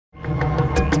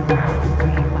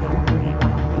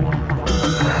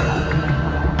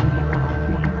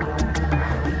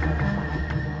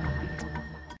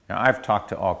I've talked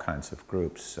to all kinds of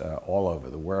groups all over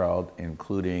the world,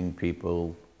 including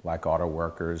people like auto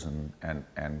workers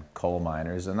and coal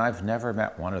miners, and I've never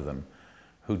met one of them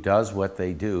who does what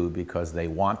they do because they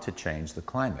want to change the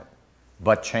climate,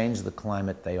 but change the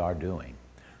climate they are doing.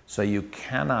 So you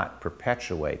cannot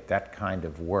perpetuate that kind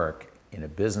of work in a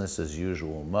business as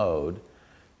usual mode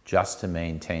just to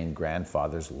maintain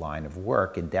grandfather's line of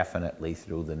work indefinitely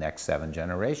through the next 7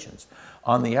 generations.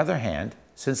 On the other hand,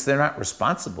 since they're not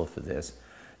responsible for this,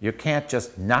 you can't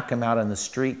just knock them out on the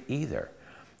street either.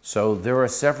 So there are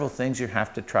several things you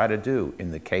have to try to do.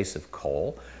 In the case of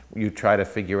coal, you try to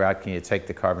figure out, can you take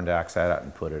the carbon dioxide out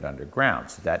and put it underground?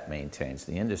 So that maintains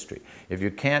the industry. If you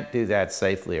can't do that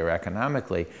safely or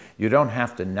economically, you don't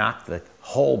have to knock the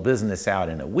whole business out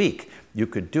in a week. You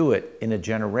could do it in a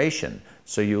generation.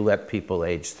 So you let people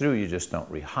age through, you just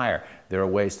don't rehire. There are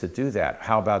ways to do that.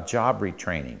 How about job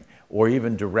retraining or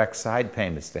even direct side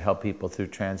payments to help people through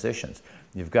transitions?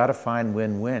 You've got to find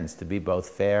win-wins to be both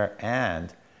fair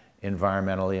and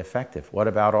environmentally effective. What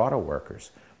about auto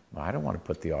workers? Well, I don't want to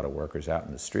put the auto workers out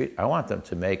in the street. I want them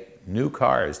to make new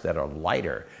cars that are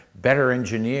lighter, better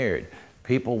engineered.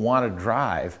 People want to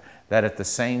drive that at the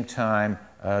same time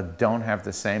don't have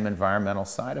the same environmental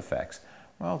side effects.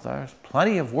 Well, there's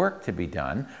plenty of work to be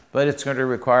done, but it's going to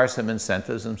require some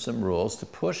incentives and some rules to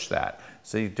push that.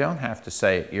 So you don't have to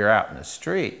say you're out in the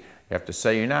street. You have to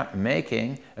say you're not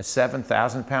making a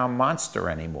 7,000-pound monster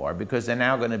anymore, because they're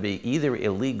now going to be either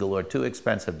illegal or too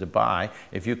expensive to buy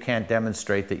if you can't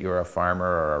demonstrate that you're a farmer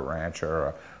or a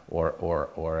rancher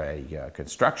or a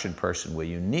construction person where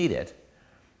you need it.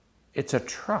 It's a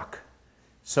truck.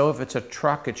 So if it's a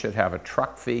truck, it should have a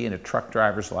truck fee and a truck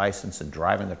driver's license and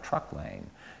drive in the truck lane.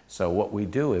 So what we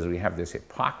do is we have this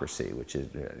hypocrisy, which is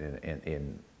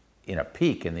in a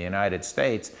peak in the United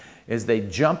States, is they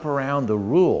jump around the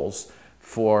rules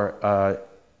for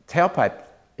tailpipe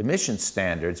emission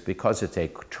standards because it's a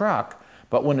truck,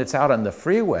 but when it's out on the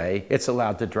freeway, it's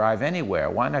allowed to drive anywhere.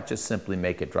 Why not just simply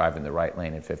make it drive in the right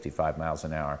lane at 55 miles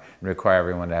an hour and require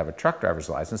everyone to have a truck driver's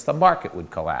license? The market would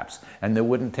collapse, and there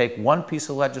wouldn't take one piece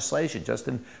of legislation, just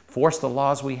enforce the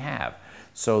laws we have.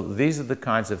 So these are the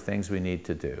kinds of things we need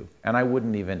to do, and I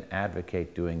wouldn't even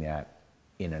advocate doing that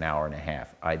in an hour and a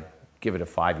half. I'd give it a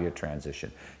 5-year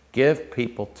transition. Give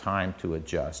people time to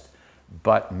adjust,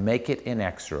 but make it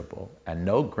inexorable, and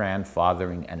no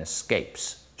grandfathering and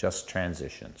escapes, just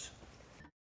transitions.